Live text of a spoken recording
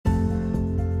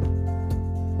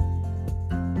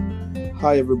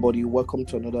Hi, everybody. Welcome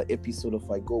to another episode of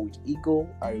I Go with Ego.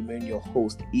 I remain your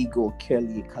host, Ego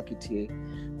Kelly Kakitie.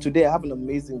 Today, I have an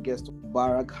amazing guest,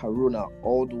 Mubarak Haruna,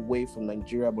 all the way from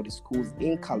Nigeria, but the school's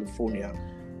in California.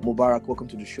 Mubarak, welcome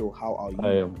to the show. How are you?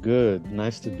 I am good.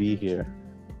 Nice to be here.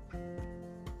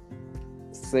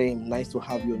 Same. Nice to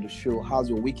have you on the show. How's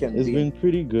your weekend It's been? been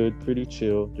pretty good, pretty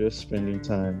chill. Just spending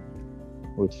time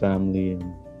with family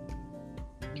and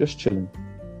just chilling.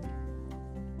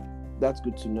 That's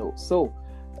good to know. So,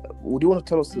 would you want to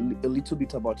tell us a little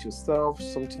bit about yourself,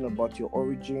 something about your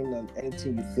origin, and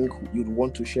anything you think you'd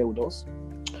want to share with us?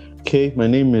 Okay, my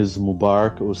name is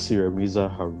Mubarak Osiramiza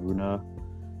Haruna.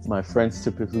 My friends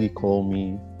typically call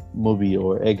me Mubi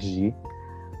or XG.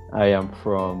 I am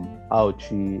from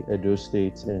Auchi, Edo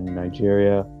State in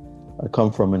Nigeria. I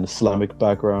come from an Islamic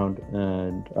background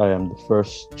and I am the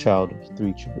first child of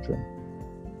 3 children.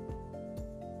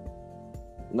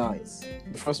 Nice.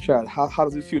 The first child. How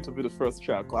does it feel to be the first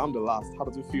child? 'Cause I'm the last. How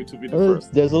does it feel to be the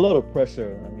first? There's a lot of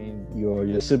pressure. I mean,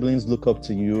 your siblings look up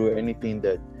to you. Anything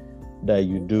that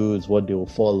you do is what they will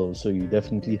follow. So you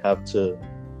definitely have to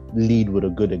lead with a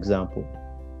good example.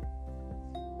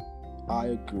 I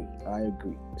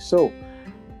agree. So,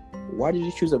 why did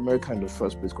you choose America in the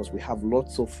first place? Because we have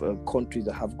lots of countries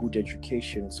that have good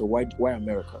education. So why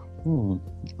America?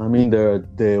 I mean,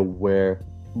 there were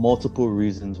multiple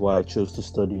reasons why I chose to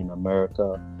study in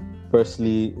America.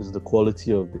 Firstly, is the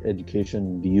quality of the education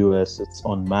in the US. It's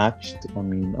unmatched. I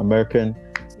mean, American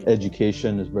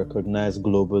education is recognized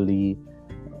globally.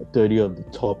 30 of the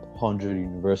top 100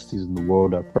 universities in the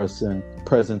world are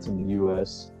present in the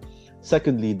US.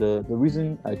 Secondly, the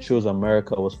reason I chose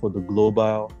America was for the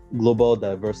global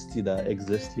diversity that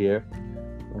exists here.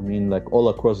 I mean, like all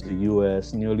across the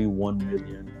US, nearly 1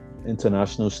 million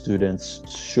international students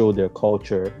show their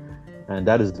culture, and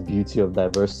that is the beauty of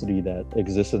diversity that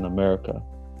exists in America.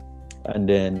 And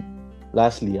then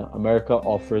lastly, America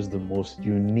offers the most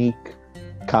unique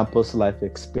campus life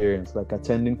experience. Like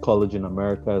attending college in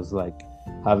America is like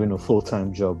having a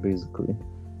full-time job, basically.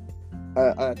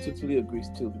 I totally agree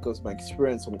still, because my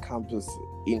experience on campus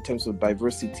in terms of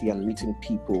diversity and meeting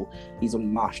people is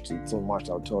unmatched. It's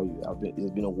unmatched, I'll tell you. It's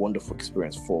been a wonderful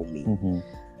experience for me. Mm-hmm.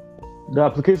 The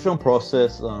application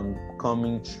process,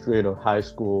 coming straight out of high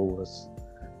school,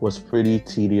 was pretty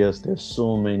tedious. There's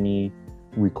so many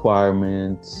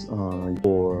requirements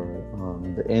for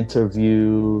the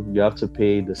interview. You have to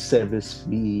pay the service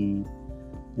fee.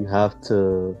 You have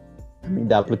to. I mean,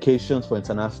 the applications for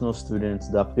international students,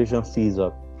 the application fees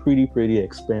are pretty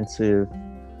expensive.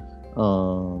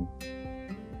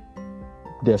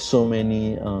 There's so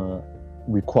many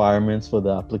requirements for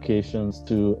the applications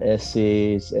to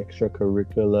essays,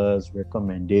 extracurriculars,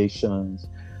 recommendations.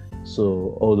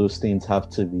 So all those things have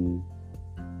to be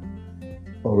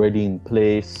already in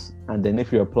place. And then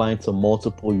if you're applying to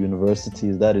multiple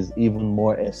universities, that is even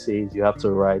more essays. You have to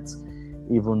write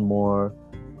even more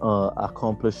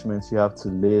accomplishments you have to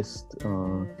list.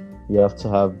 You have to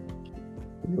have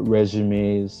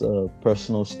resumes,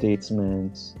 personal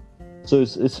statements. So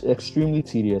it's extremely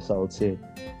tedious, I would say.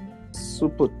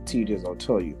 Super tedious, I'll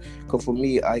tell you. Because for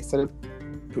me, I started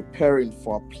preparing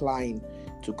for applying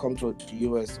to come to the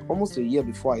US almost a year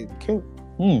before I came.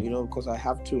 Because I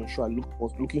have to ensure I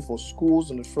was looking for schools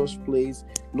in the first place,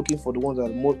 looking for the ones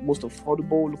that are most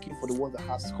affordable, looking for the ones that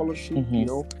have scholarship,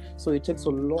 So it takes a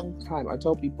long time. I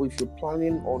tell people, if you're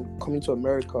planning on coming to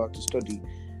America to study,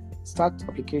 start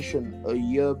application a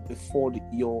year before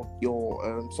your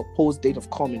supposed date of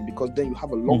coming, because then you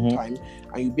have a long time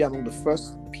and you'll be among the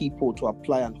first people to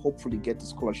apply and hopefully get the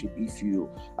scholarship if you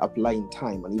apply in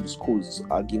time and if the schools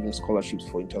are giving scholarships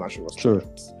for international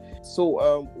students. Sure.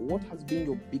 So, what has been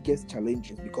your biggest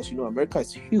challenges? Because America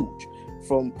is huge.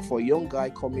 For a young guy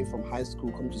coming from high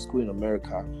school, coming to school in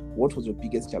America, what was your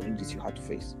biggest challenges you had to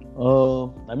face?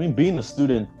 I mean, being a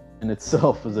student in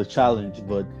itself is a challenge,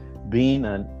 but being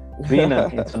an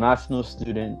international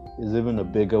student is even a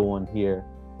bigger one here.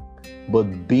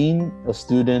 But being a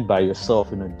student by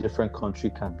yourself in a different country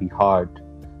can be hard.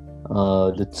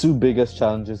 The 2 biggest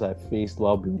challenges I faced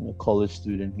while being a college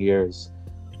student here is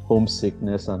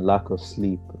homesickness and lack of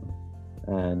sleep.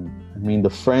 And I mean, the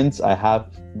friends I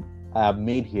have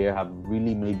made here have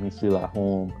really made me feel at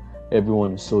home.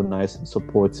 Everyone is so nice and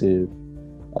supportive.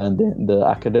 And then the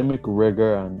academic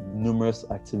rigor and numerous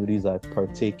activities I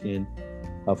partake in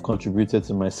have contributed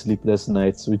to my sleepless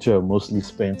nights, which are mostly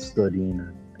spent studying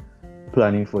and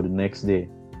planning for the next day.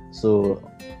 So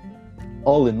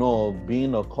all in all,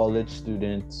 being a college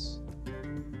student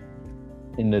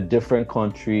in a different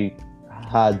country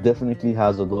definitely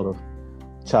has a lot of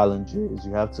challenges.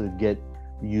 You have to get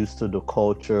used to the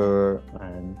culture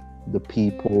and the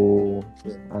people,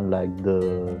 and like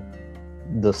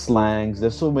the slangs.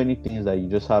 There's so many things that you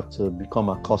just have to become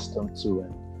accustomed to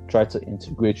and try to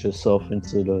integrate yourself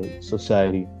into the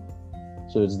society.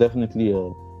 So it's definitely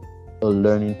a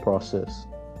learning process.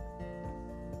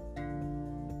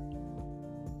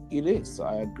 It is.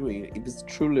 I agree. It is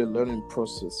truly a learning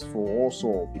process for us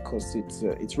all because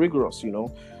it's rigorous.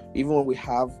 Even when we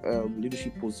have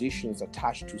leadership positions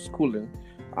attached to schooling,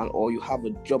 or you have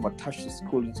a job attached to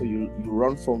schooling, so you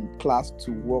run from class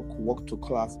to work to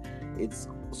class. It's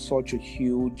such a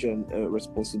huge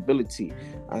responsibility.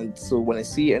 And so when I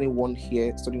see anyone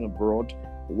here studying abroad,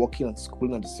 working and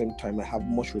schooling at the same time, I have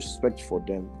much respect for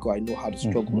them because I know how the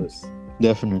struggle is.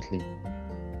 Definitely.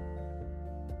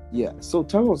 Yeah. So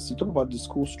tell us, you talk about the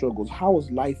school struggles. How was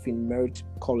life in Merit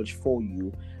College for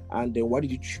you? And then why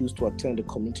did you choose to attend a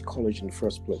community college in the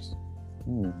first place?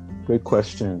 Great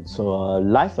question. So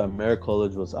life at Merit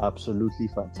College was absolutely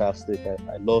fantastic.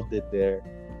 I loved it there.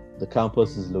 The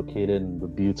campus is located in the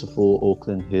beautiful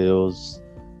Oakland Hills.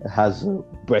 It has a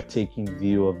breathtaking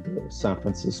view of the San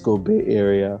Francisco Bay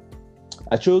Area.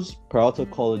 I chose Peralta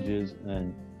Colleges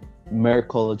and Merit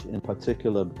College in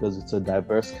particular because it's a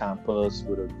diverse campus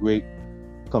with a great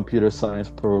computer science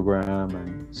program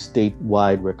and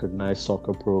statewide recognized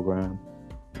soccer program.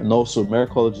 And also, Merit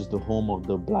College is the home of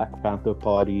the Black Panther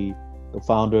Party. The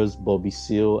founders, Bobby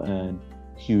Seale and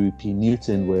Huey P.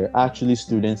 Newton, were actually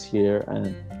students here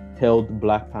and held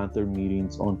Black Panther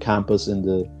meetings on campus in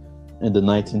the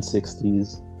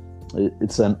 1960s.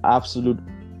 It's an absolute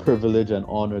privilege and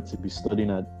honor to be studying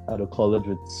at a college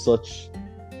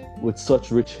with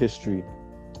such rich history.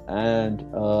 And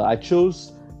I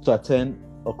chose to attend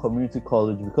a community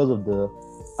college because of the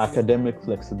academic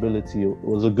flexibility. It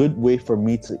was a good way for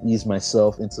me to ease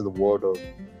myself into the world of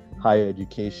higher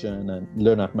education and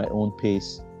learn at my own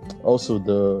pace. Also,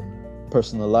 the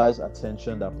personalized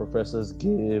attention that professors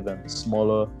give and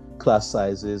smaller class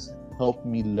sizes helped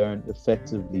me learn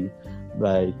effectively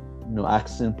by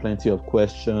asking plenty of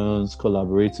questions,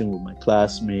 collaborating with my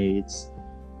classmates,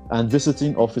 and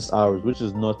visiting office hours, which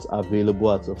is not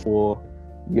available at a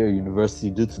 4-year university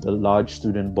due to the large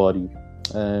student body.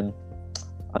 And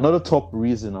another top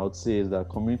reason I would say is that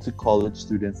community college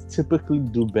students typically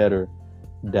do better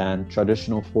than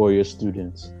traditional 4-year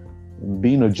students.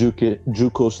 Being a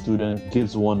JUCO student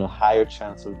gives one a higher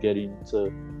chance of getting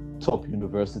to top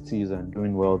universities and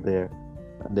doing well there.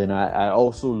 And then I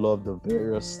also love the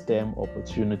various STEM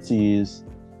opportunities,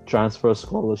 transfer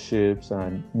scholarships,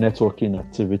 and networking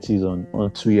activities on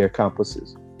 2-year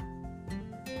campuses.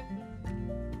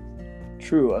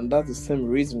 True, and that's the same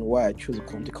reason why I chose a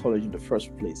community college in the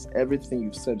first place. Everything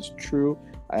you've said is true.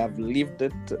 I have lived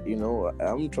it,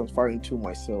 I'm transferring to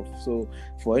myself. So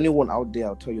for anyone out there,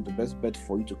 I'll tell you the best bet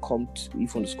for you to come to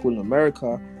from the school in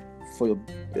America for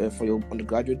your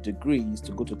undergraduate degree is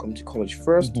to go to community college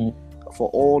first, for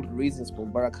all the reasons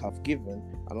Mubarak have given,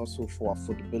 and also for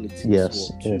affordability. Yes, as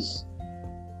well, too. yes.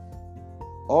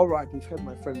 All right, we've heard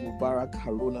my friend Mubarak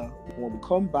Haruna. When we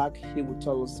come back, he will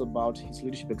tell us about his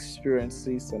leadership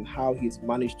experiences and how he's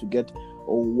managed to get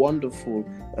a wonderful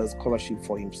scholarship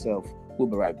for himself. We'll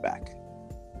be right back.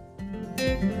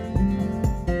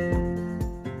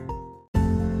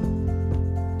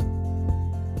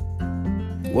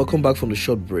 Welcome back from the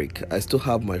short break. I still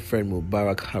have my friend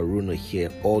Mubarak Haruna here,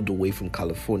 all the way from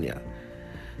California.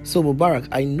 So Mubarak,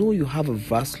 I know you have a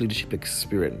vast leadership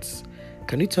experience.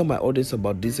 Can you tell my audience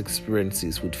about these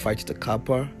experiences with Fight the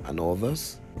Kappa and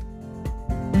others?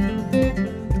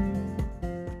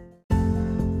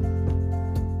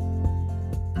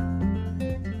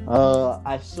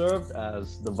 I served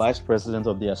as the vice president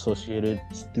of the Associated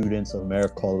Students of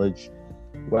Merit College,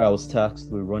 where I was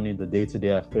tasked with running the day-to-day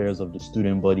affairs of the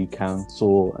student body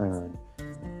council and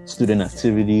student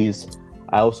activities.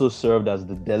 I also served as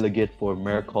the delegate for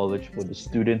Merit College for the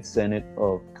Student Senate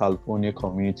of California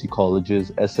Community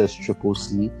Colleges,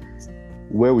 SSCCC,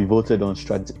 where we voted on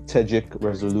strategic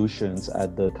resolutions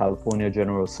at the California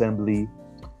General Assembly.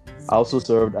 I also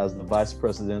served as the vice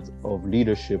president of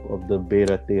leadership of the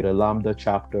Beta Theta Lambda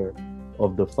chapter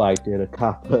of the Phi Theta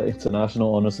Kappa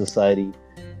International Honor Society,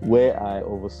 where I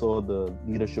oversaw the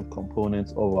leadership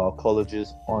components of our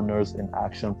college's Honors in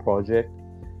Action project,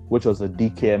 which was a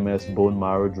DKMS bone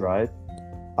marrow drive.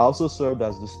 I also served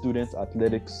as the student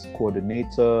athletics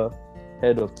coordinator,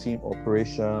 head of team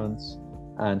operations,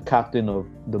 and captain of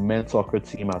the men's soccer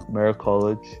team at Merit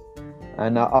College.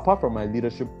 And apart from my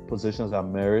leadership positions at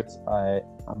Merit, I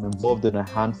am involved in a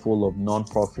handful of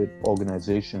non-profit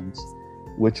organizations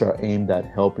which are aimed at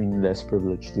helping less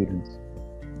privileged students.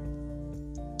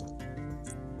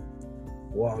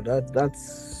 Wow,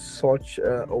 that's such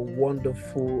a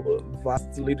wonderful,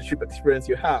 vast leadership experience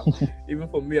you have. Even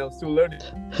for me, I'm still learning.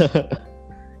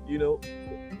 You know,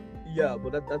 yeah,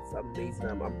 but that's amazing.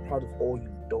 I'm proud of all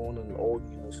you've done and all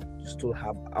you still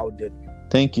have out there.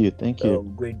 Thank you.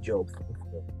 Great job.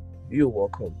 You're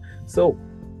welcome. So,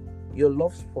 your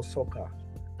love for soccer.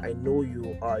 I know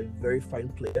you are a very fine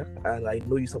player, and I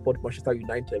know you support Manchester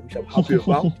United, which I'm happy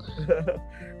about.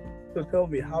 So tell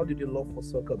me, how did your love for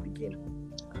soccer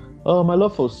begin? My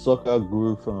love for soccer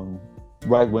grew from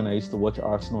right when I used to watch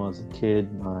Arsenal as a kid.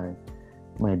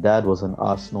 My dad was an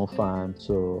Arsenal fan,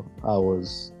 so I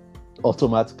was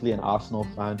automatically an Arsenal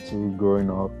fan too,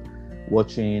 growing up,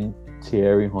 watching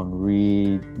Thierry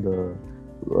Henry, the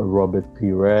Robert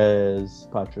Pires,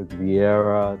 Patrick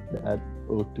Vieira, that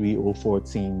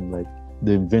 03-04 team, like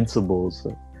the Invincibles,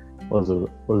 was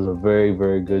a very,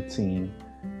 very good team.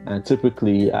 And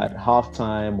typically at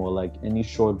halftime or like any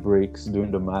short breaks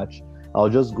during the match, I'll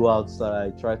just go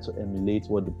outside, try to emulate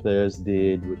what the players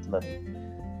did with like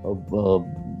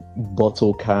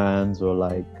bottle cans or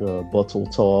like bottle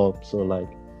tops, or like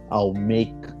I'll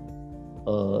make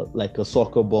like a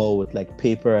soccer ball with like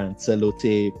paper and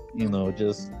sellotape,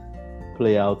 just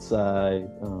play outside.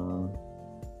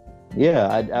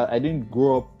 I didn't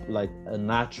grow up like a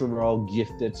natural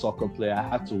gifted soccer player. I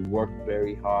had to work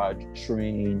very hard,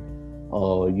 train,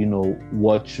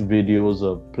 watch videos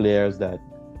of players that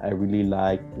I really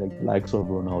like likes of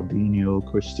Ronaldinho,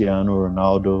 Cristiano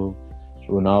Ronaldo,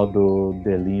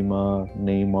 De Lima,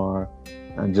 Neymar,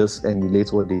 and just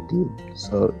emulate what they did.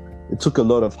 So it took a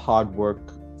lot of hard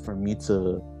work for me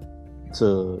to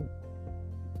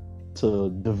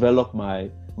develop my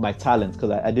talent,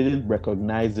 because I didn't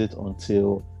recognize it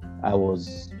until I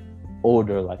was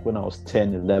older, like when I was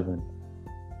 10, 11.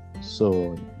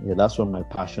 So yeah, that's where my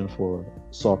passion for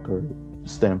soccer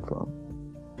stemmed from.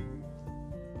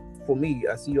 For me,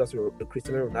 I see you as a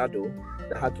Cristiano Ronaldo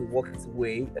that had to work his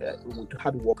way,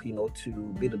 hard work, to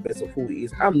be the best of who he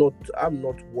is. I'm not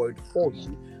worried for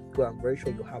you, because I'm very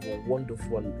sure you have a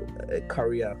wonderful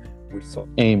career with soccer.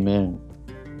 Amen.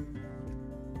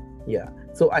 Yeah.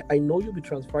 So I know you'll be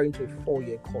transferring to a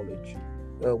 4-year college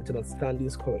with an outstanding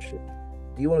scholarship.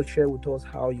 Do you want to share with us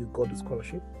how you got the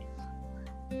scholarship?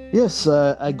 Yes,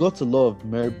 I got a lot of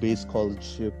merit-based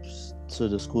scholarships to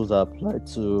the schools I applied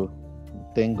to.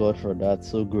 Thank God for that.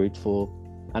 So grateful.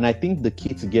 And I think the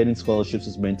key to getting scholarships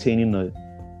is maintaining a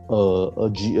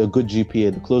good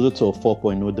GPA. The closer to a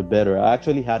 4.0, the better. I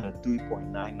actually had a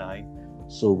 3.99,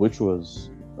 so which was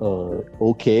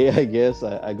okay, I guess.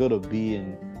 I got a B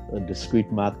in a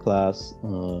discrete math class,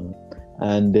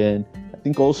 and then I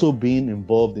think also being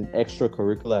involved in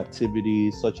extracurricular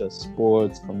activities such as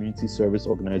sports, community service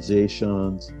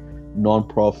organizations,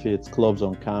 non-profits, clubs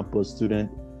on campus,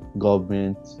 student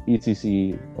government,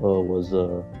 etc.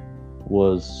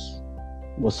 was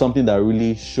something that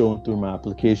really shone through my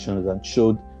applications and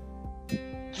showed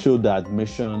the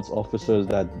admissions officers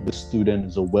that the student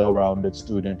is a well-rounded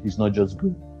student. He's not just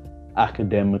good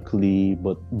academically,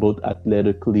 but both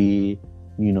athletically,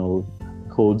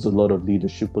 holds a lot of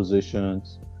leadership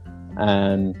positions.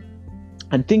 And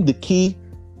I think the key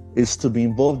is to be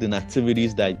involved in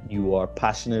activities that you are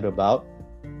passionate about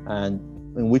and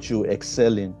in which you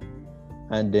excel in.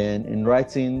 And then in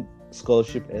writing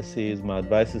scholarship essays, my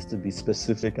advice is to be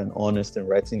specific and honest in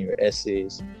writing your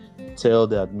essays. Tell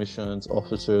the admissions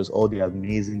officers all the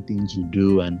amazing things you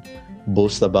do and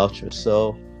boast about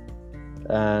yourself.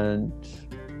 And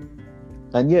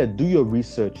yeah, do your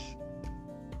research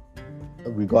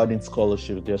regarding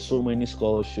scholarships. There are so many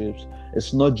scholarships.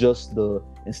 It's not just the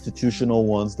institutional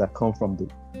ones that come from the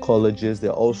colleges.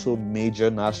 There are also major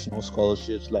national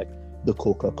scholarships like the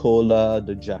Coca-Cola,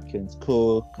 the Jack and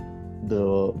Coke,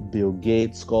 the Bill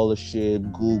Gates scholarship,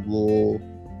 Google.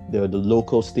 There are the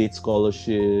local state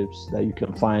scholarships that you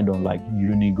can find on like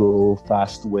Unigo,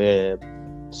 FastWeb,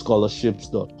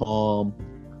 scholarships.com.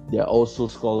 There are also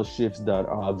scholarships that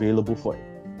are available for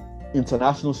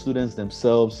international students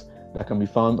themselves that can be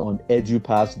found on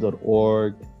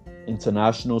edupass.org,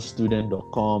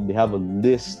 internationalstudent.com. They have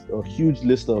a huge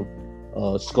list of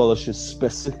scholarships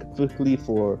specifically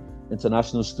for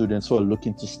international students who are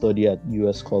looking to study at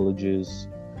US colleges.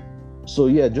 So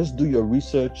yeah, just do your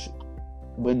research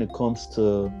when it comes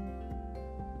to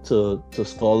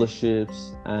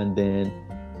scholarships, and then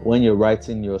when you're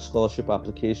writing your scholarship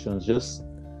applications, just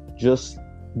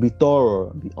be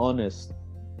thorough, be honest,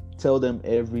 tell them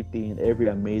everything, every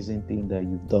amazing thing that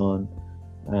you've done.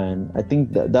 And I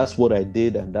think that's what I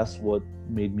did, and that's what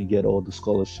made me get all the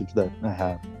scholarships that I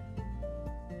have.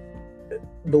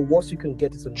 The worst you can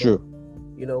get is a no. True.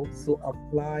 So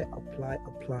apply.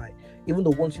 Even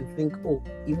the ones you think, oh,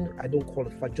 even I don't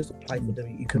qualify, just apply for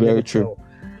them. You can Very never true. tell.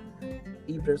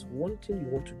 If there's one thing you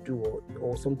want to do,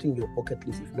 or something in your bucket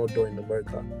list, if not done in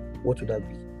America, what would that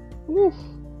be? Oof.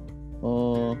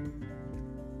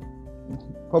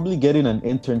 Probably getting an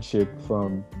internship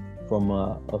from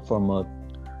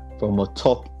a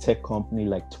top tech company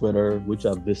like Twitter, which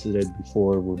I've visited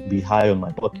before, would be high on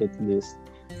my bucket list.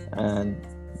 And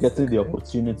getting the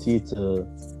opportunity to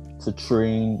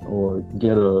train or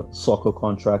get a soccer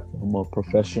contract from a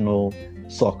professional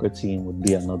soccer team would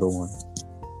be another one.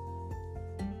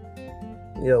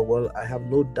 Yeah, well, I have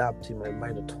no doubt in my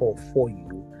mind at all for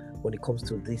you when it comes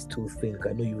to these two things.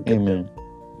 I know you will get them.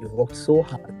 You've worked so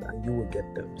hard and you will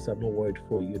get them. So I'm not worried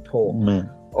for you at all. Amen.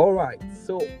 All right.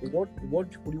 So what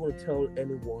would you want to tell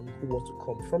anyone who wants to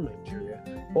come from Nigeria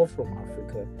or from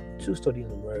Africa to study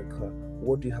in America?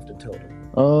 What do you have to tell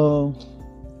them?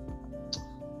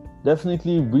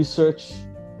 Definitely research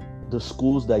the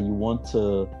schools that you want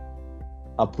to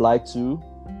apply to.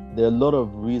 There are a lot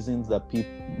of reasons that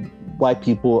why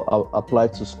people apply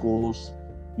to schools.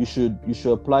 You should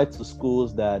apply to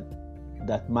schools that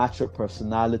match your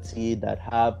personality, that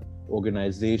have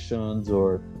organizations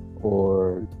or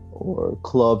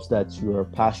clubs that you are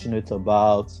passionate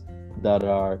about, that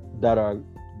are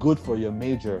good for your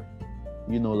major.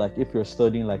 Like if you're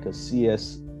studying like a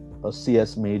CS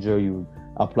major, you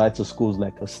apply to schools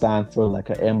like a Stanford, like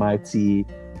a MIT,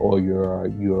 or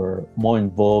you're more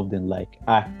involved in like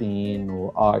acting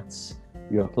or arts,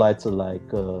 you apply to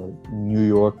like New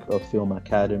York Film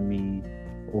Academy,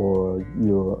 or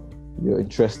you're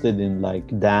interested in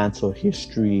like dance or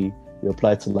history, you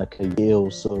apply to like a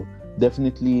Yale. So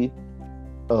definitely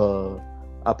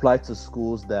apply to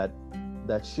schools that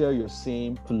share your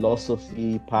same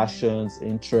philosophy, passions,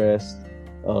 interests,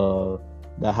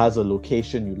 that has a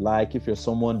location you like. If you're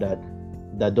someone that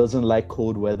doesn't like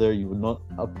cold weather, you would not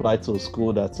apply to a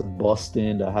school that's in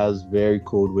Boston that has very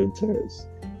cold winters.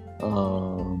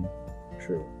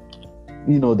 True.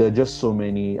 There are just so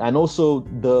many. And also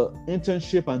the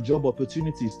internship and job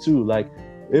opportunities too. Like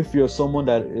if you're someone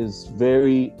that is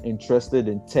very interested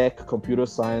in tech, computer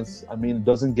science, it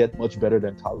doesn't get much better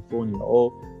than California.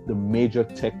 All the major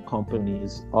tech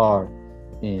companies are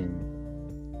in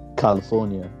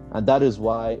California. And that is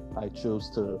why I chose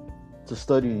to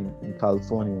study in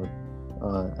California.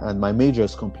 And my major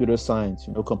is computer science.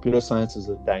 Computer science is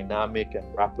a dynamic and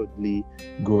rapidly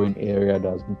growing area that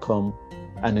has become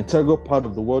an integral part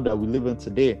of the world that we live in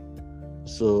today.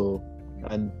 So,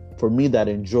 and for me that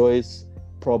enjoys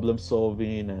problem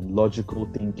solving and logical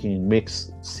thinking,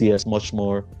 makes CS much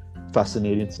more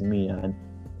fascinating to me. And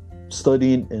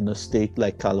studying in a state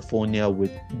like California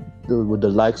with the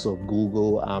likes of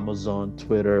Google, Amazon,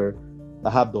 Twitter,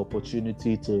 I've had the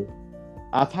opportunity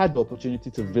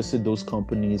to visit those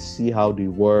companies, see how they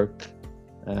work,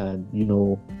 and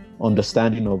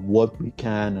understanding of what we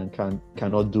can and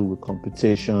cannot do with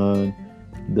competition,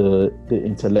 the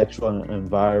intellectual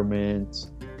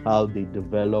environment, how they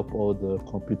develop all the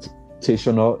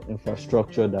computational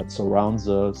infrastructure that surrounds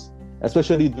us,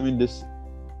 especially during this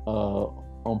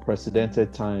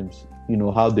unprecedented times.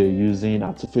 How they're using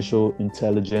artificial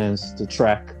intelligence to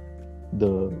track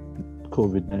the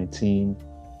COVID-19.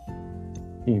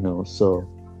 So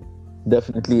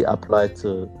definitely apply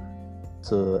to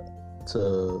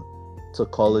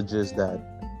colleges that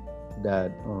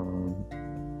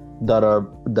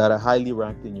are highly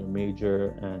ranked in your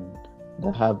major and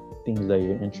that have things that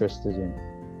you're interested in.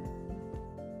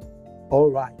 All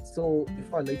right. So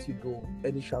before I let you go,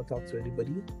 any shout out to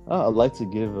anybody? I'd like to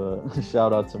give a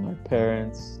shout out to my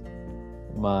parents,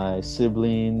 my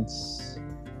siblings,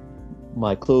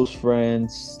 my close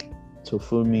friends,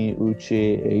 Tofumi,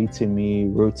 Uche,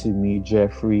 Eitimi, Rotimi,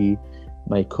 Jeffrey,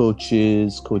 my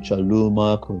coaches, Coach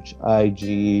Aluma, Coach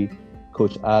IG,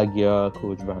 Coach Agia,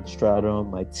 Coach Van Stratum,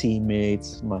 my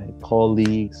teammates, my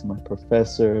colleagues, my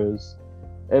professors,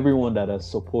 everyone that has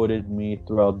supported me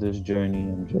throughout this journey.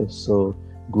 I'm just so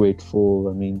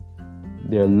grateful.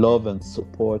 Their love and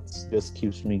support just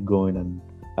keeps me going, and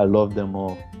I love them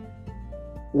all.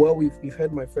 Well, we've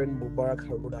heard my friend Mubarak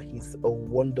Haruna. He's a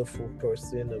wonderful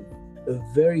person, a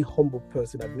very humble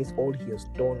person. Amidst all he has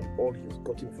done and all he has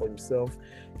gotten for himself,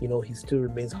 he still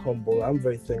remains humble. I'm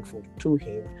very thankful to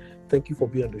him. Thank you for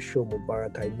being on the show,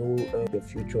 Mubarak. I know your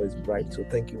future is bright, so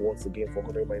thank you once again for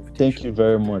honoring my invitation. Thank you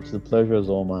very much. The pleasure is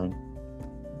all mine.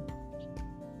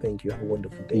 Thank you. Have a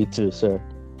wonderful day. You too, sir.